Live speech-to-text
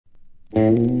Took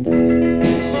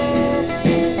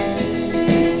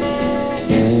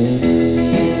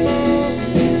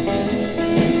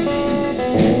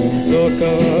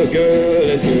a girl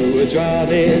into a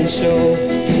drive-in show.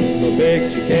 The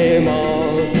picture came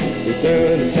on, it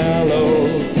turned sallow.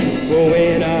 But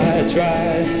when I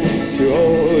tried to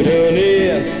hold her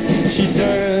near, she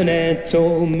turned and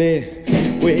told me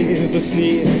with a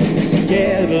sneer,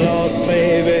 "Get lost,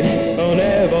 baby, I'll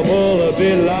never pull a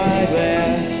bit like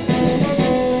that.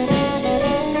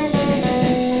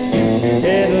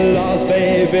 Get lost,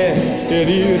 baby, if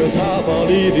you don't stop, I'll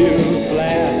leave you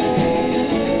flat."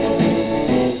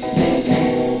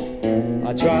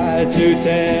 I tried to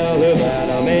tell her that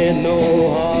I meant no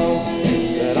harm,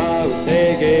 that I was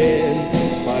taken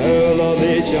by her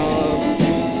lovely charm.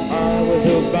 I was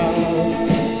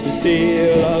about to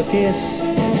steal a kiss,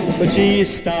 but she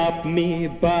stopped me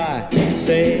by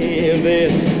saying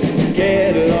this,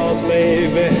 "Get lost,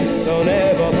 baby, don't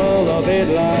ever pull a bit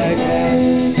like that.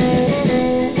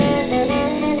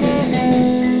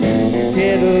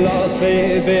 Get lost,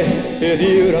 baby, if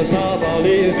you don't stop, I'll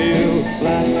leave you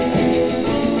flat."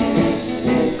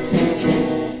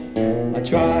 I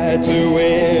tried to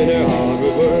win her heart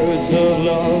with words of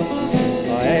love.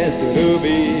 I asked her to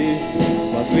be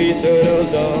my sweet turtle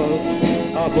dove.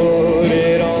 I put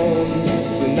it on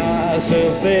so nice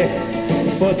and thick,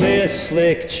 but this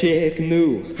slick chick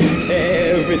knew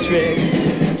every trick.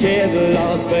 Get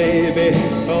lost, baby,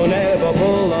 I'll never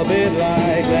pull a bit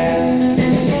like that.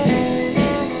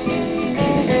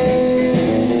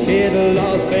 Get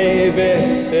lost, baby,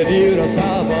 if you don't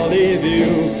stop, I'll leave you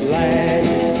flat.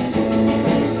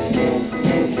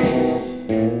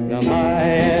 Now my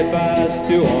advice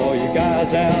to all you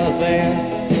guys out there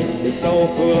is don't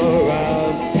fool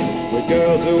around with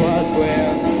girls who are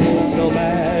square. No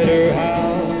matter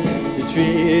how you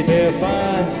treat them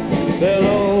fine, they'll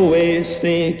always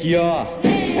think you're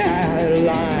out of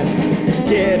line.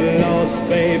 Get lost,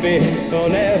 baby,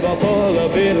 don't ever pull a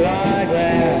bit like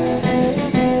that.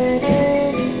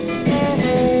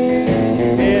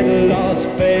 Get lost,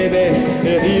 baby,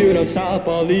 if you don't stop,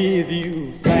 I'll leave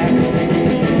you back.